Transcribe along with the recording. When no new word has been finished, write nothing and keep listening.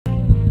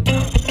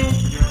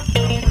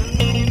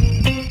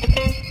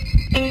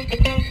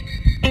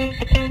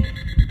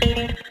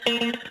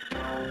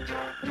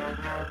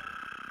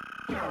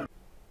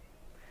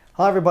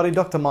Hi everybody,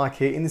 Dr. Mike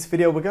here. In this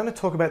video we're going to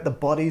talk about the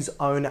body's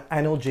own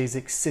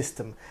analgesic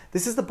system.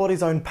 This is the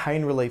body's own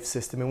pain relief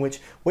system in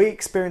which we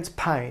experience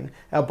pain.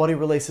 Our body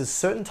releases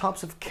certain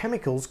types of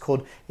chemicals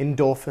called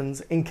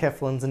endorphins,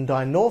 enkephalins and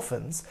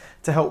dynorphins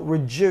to help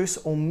reduce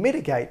or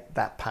mitigate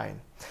that pain.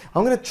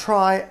 I'm going to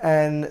try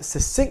and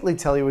succinctly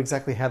tell you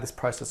exactly how this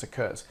process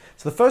occurs.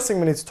 So the first thing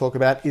we need to talk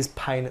about is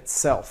pain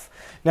itself.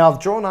 Now I've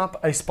drawn up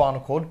a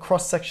spinal cord,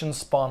 cross-section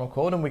spinal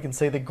cord, and we can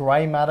see the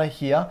grey matter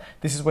here.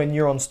 This is where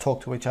neurons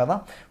talk to each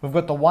other. We've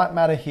got the white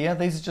matter here.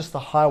 These are just the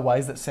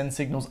highways that send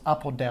signals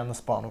up or down the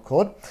spinal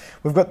cord.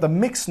 We've got the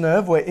mixed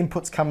nerve where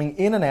input's coming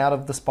in and out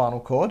of the spinal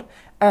cord.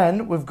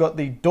 And we've got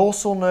the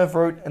dorsal nerve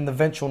root and the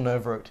ventral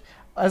nerve root.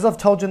 As I've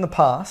told you in the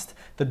past,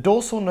 the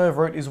dorsal nerve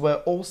root is where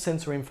all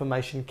sensory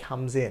information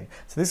comes in.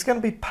 So this is going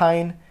to be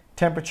pain,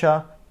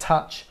 temperature,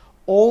 touch,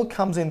 all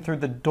comes in through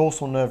the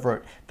dorsal nerve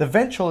root. The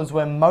ventral is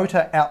where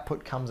motor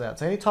output comes out.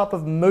 So any type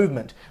of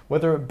movement,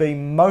 whether it be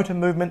motor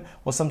movement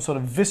or some sort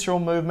of visceral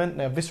movement.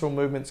 Now visceral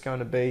movement is going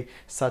to be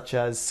such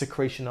as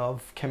secretion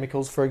of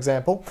chemicals, for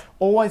example,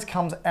 always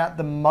comes out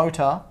the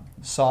motor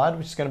side,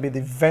 which is going to be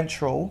the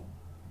ventral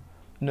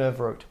nerve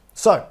root.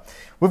 So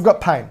we've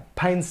got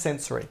pain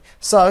sensory.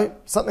 So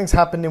something's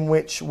happened in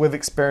which we've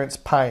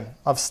experienced pain.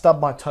 I've stubbed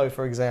my toe,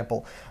 for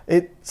example.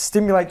 It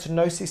stimulates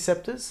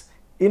nociceptors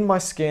in my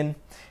skin.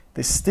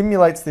 This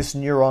stimulates this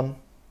neuron,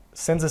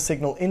 sends a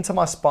signal into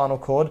my spinal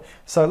cord.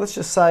 So let's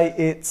just say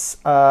it's,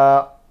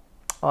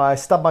 I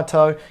stub my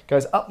toe,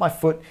 goes up my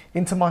foot,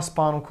 into my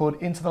spinal cord,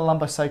 into the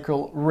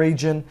lumbosacral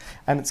region,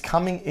 and it's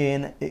coming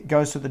in. It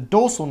goes to the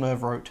dorsal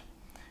nerve root.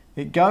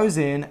 It goes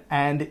in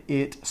and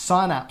it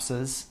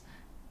synapses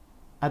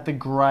at the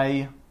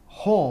grey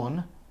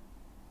horn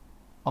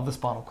of the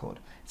spinal cord.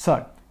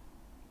 So,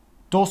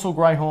 dorsal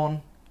grey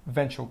horn,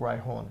 ventral grey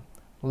horn,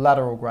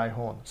 lateral grey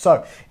horn.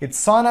 So, it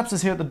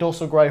synapses here at the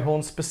dorsal grey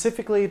horn,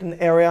 specifically at an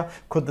area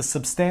called the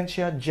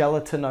substantia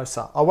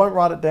gelatinosa. I won't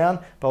write it down,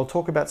 but I'll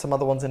talk about some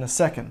other ones in a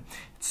second.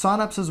 It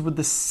synapses with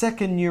the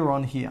second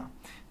neuron here.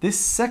 This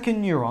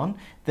second neuron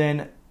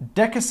then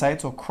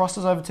decussates or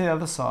crosses over to the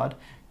other side,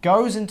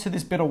 goes into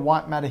this bit of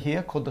white matter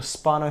here called the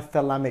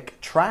spinothalamic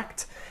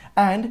tract,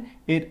 and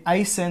it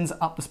ascends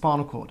up the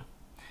spinal cord.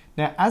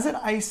 Now, as it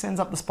ascends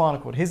up the spinal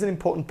cord, here's an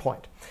important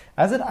point.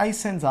 As it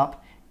ascends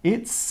up,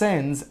 it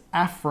sends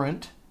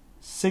afferent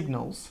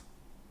signals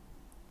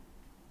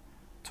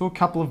to a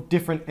couple of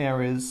different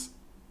areas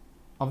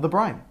of the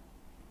brain.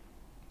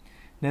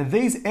 Now,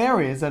 these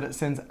areas that it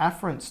sends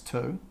afferents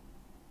to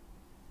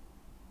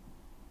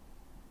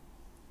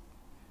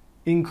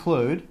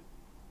include,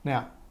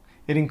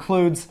 it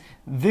includes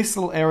this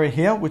little area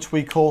here, which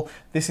we call,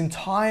 this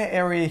entire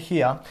area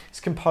here is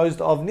composed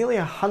of nearly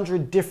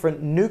 100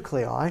 different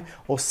nuclei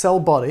or cell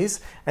bodies,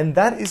 and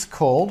that is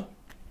called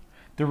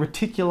the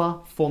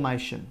reticular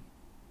formation.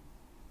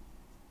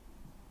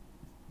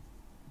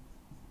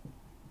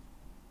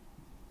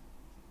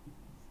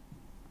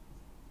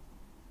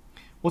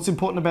 What's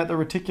important about the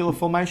reticular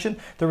formation?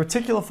 The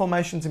reticular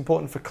formation is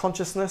important for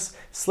consciousness,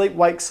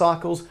 sleep-wake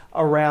cycles,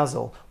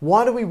 arousal.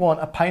 Why do we want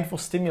a painful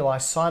stimuli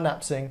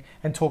synapsing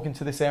and talking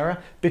to this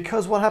area?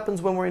 Because what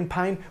happens when we're in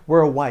pain?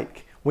 We're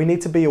awake. We need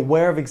to be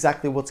aware of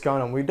exactly what's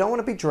going on. We don't want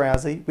to be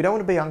drowsy. We don't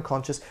want to be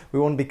unconscious. We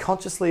want to be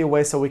consciously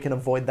aware so we can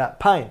avoid that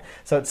pain.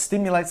 So it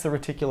stimulates the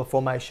reticular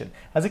formation.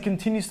 As it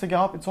continues to go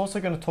up, it's also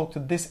going to talk to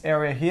this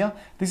area here.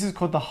 This is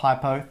called the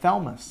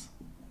hypothalamus.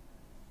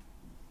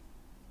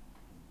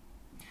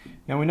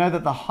 Now we know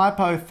that the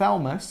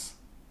hypothalamus,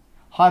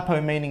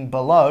 hypo meaning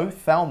below,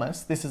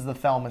 thalamus, this is the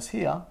thalamus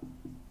here.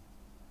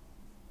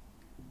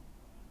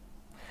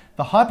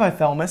 The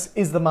hypothalamus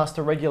is the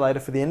master regulator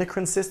for the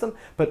endocrine system,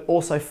 but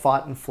also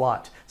fight and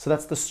flight. So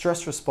that's the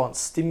stress response,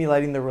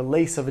 stimulating the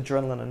release of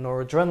adrenaline and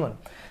noradrenaline.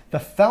 The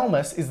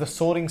thalamus is the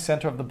sorting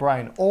center of the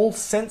brain. All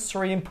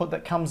sensory input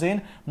that comes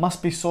in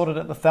must be sorted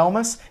at the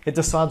thalamus. It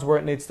decides where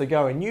it needs to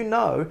go. And you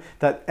know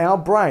that our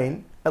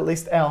brain, at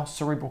least our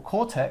cerebral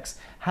cortex,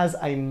 has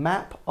a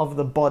map of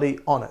the body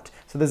on it.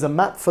 So there's a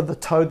map for the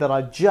toe that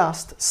I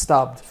just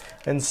stubbed.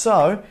 And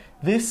so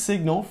this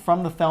signal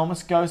from the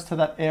thalamus goes to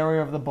that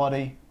area of the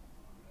body,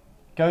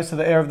 goes to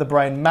the area of the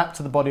brain, mapped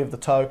to the body of the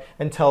toe,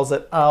 and tells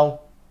it,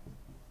 oh,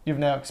 you've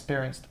now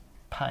experienced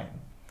pain.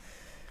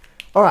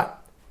 All right,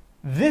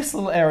 this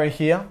little area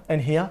here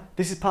and here,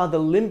 this is part of the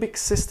limbic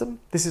system.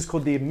 This is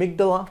called the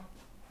amygdala.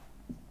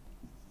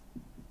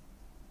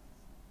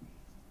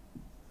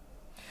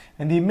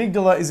 And the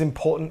amygdala is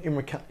important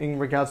in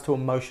regards to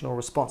emotional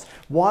response.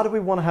 Why do we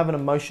want to have an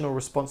emotional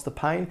response to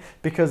pain?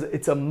 Because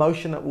it's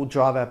emotion that will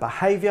drive our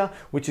behavior,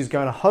 which is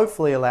going to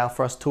hopefully allow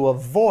for us to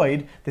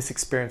avoid this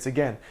experience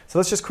again. So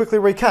let's just quickly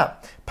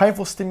recap.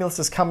 Painful stimulus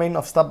has come in,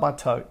 I've stubbed my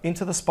toe,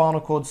 into the spinal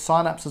cord,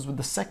 synapses with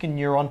the second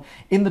neuron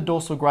in the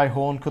dorsal grey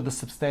horn called the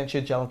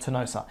substantia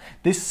gelatinosa.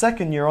 This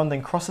second neuron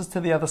then crosses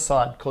to the other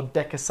side called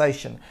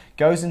decussation,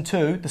 goes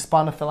into the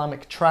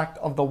spinothalamic tract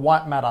of the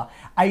white matter,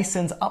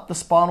 ascends up the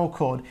spinal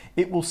cord,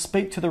 it will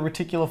speak to the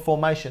reticular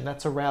formation,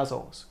 that's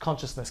arousal,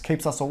 consciousness,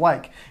 keeps us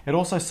awake. It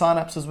also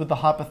synapses with the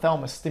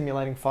hypothalamus,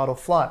 stimulating fight or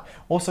flight.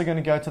 Also going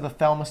to go to the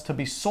thalamus to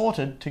be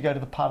sorted, to go to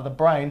the part of the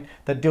brain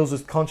that deals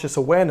with conscious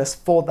awareness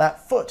for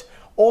that foot.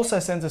 Also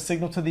sends a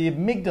signal to the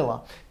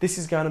amygdala. This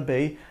is going to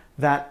be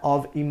that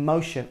of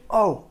emotion.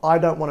 Oh, I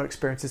don't want to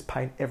experience this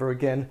pain ever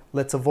again.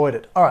 Let's avoid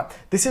it. All right,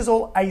 this is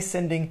all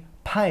ascending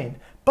pain,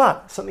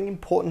 but something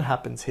important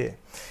happens here.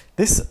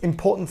 This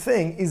important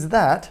thing is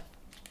that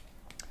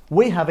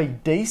we have a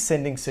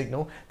descending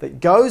signal that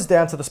goes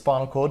down to the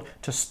spinal cord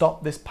to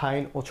stop this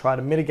pain or try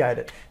to mitigate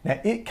it. Now,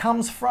 it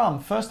comes from,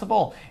 first of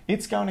all,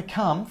 it's going to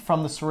come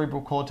from the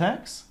cerebral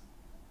cortex.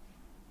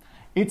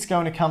 It's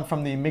going to come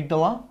from the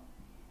amygdala.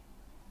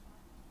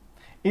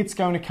 It's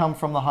going to come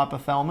from the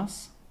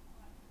hypothalamus.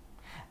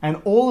 And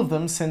all of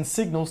them send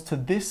signals to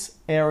this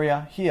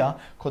area here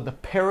called the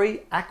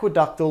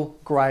periaqueductal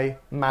grey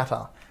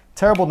matter.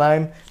 Terrible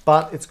name,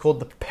 but it's called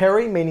the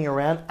peri, meaning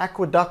around,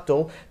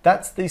 aqueductal,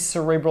 that's the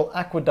cerebral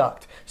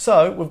aqueduct.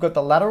 So we've got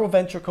the lateral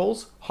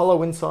ventricles,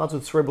 hollow insides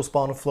with cerebral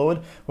spinal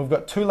fluid. We've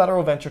got two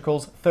lateral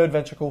ventricles, third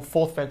ventricle,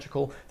 fourth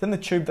ventricle, then the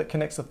tube that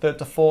connects the third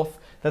to fourth,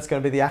 that's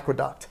going to be the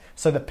aqueduct.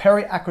 So the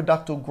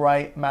periaqueductal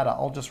grey matter,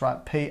 I'll just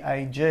write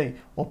PAG,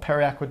 or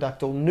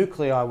periaqueductal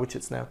nuclei, which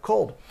it's now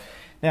called.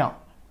 Now,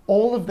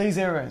 all of these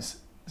areas,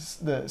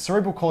 the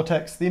cerebral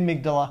cortex, the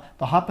amygdala,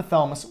 the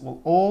hypothalamus,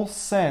 will all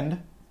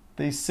send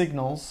these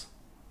signals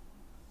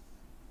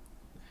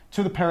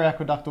to the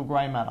periaqueductal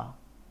grey matter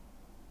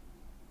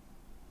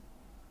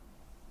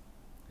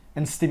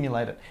and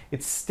stimulate it.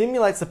 It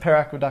stimulates the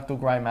periaqueductal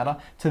grey matter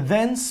to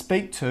then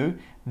speak to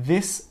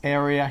this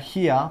area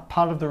here,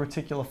 part of the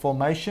reticular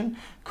formation,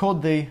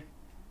 called the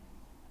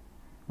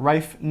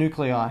Raphe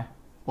nuclei,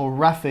 or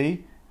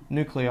Raphe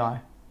nuclei,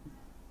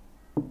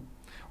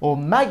 or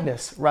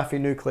Magnus Raphe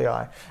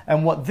nuclei.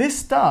 And what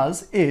this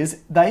does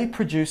is they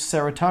produce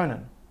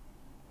serotonin.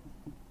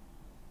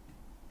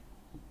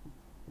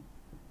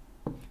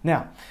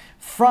 Now,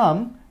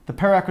 from the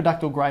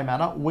periaqueductal grey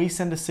matter, we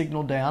send a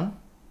signal down.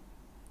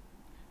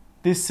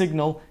 This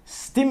signal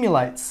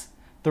stimulates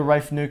the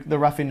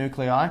Raphe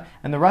nuclei,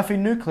 and the Raphe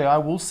nuclei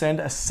will send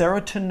a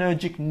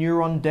serotonergic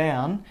neuron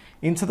down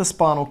into the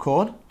spinal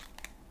cord.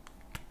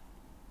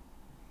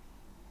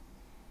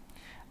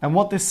 And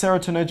what this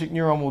serotonergic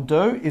neuron will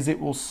do is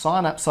it will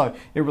synapse, so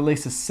it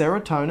releases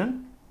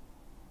serotonin.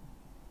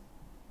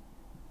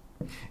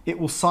 It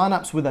will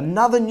synapse with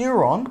another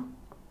neuron,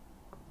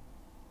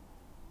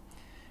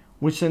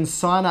 which then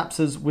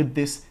synapses with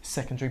this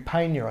secondary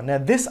pain neuron. Now,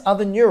 this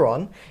other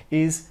neuron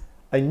is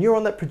a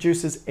neuron that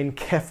produces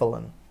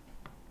Enkephalin.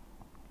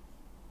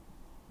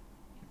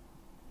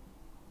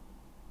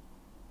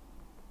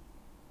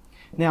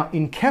 Now,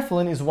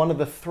 Enkephalin is one of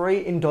the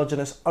 3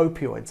 endogenous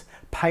opioids,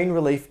 pain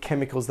relief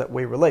chemicals that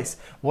we release.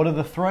 What are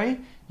the 3?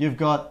 You've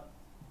got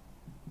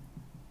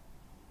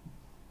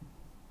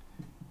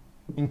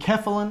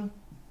Enkephalin,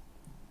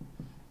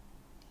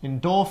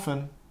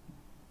 endorphin,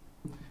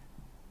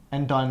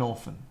 and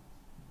dynorphin.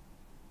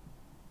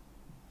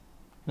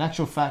 In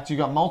actual fact, you've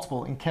got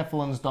multiple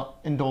enkephalins,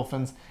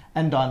 endorphins,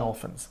 and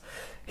dynorphins.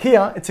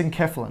 Here, it's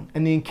enkephalin,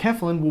 and the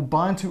enkephalin will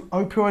bind to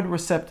opioid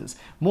receptors.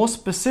 More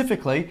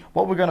specifically,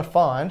 what we're going to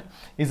find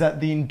is that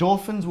the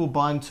endorphins will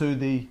bind to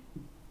the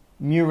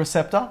mu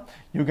receptor.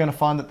 You're going to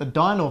find that the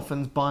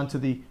dynorphins bind to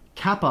the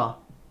kappa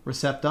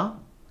receptor,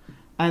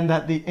 and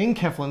that the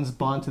enkephalins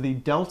bind to the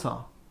delta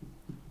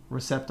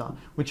receptor,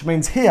 which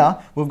means here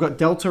we've got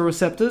delta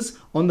receptors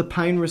on the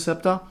pain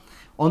receptor,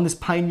 on this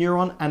pain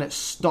neuron, and it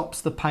stops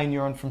the pain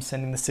neuron from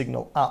sending the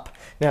signal up.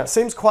 Now, it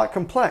seems quite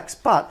complex,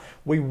 but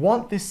we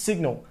want this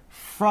signal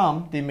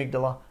from the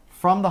amygdala,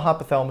 from the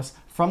hypothalamus,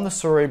 from the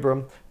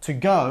cerebrum to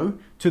go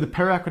to the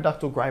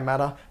periaqueductal grey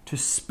matter to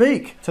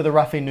speak to the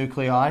Raphe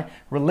nuclei,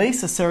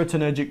 release a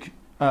serotonergic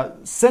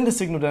send a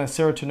signal down a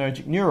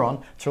serotonergic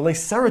neuron to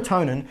release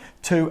serotonin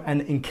to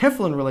an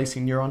enkephalin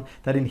releasing neuron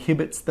that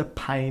inhibits the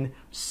pain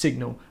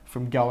signal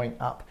from going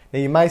up. Now,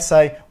 you may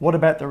say, what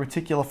about the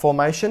reticular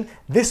formation?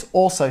 This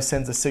also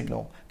sends a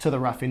signal to the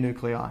Raphe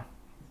nuclei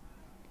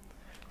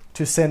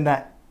to send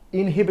that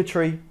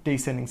inhibitory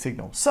descending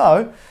signal.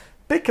 So,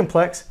 bit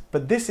complex,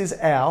 but this is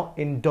our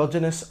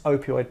endogenous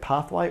opioid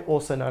pathway,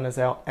 also known as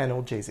our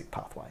analgesic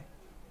pathway.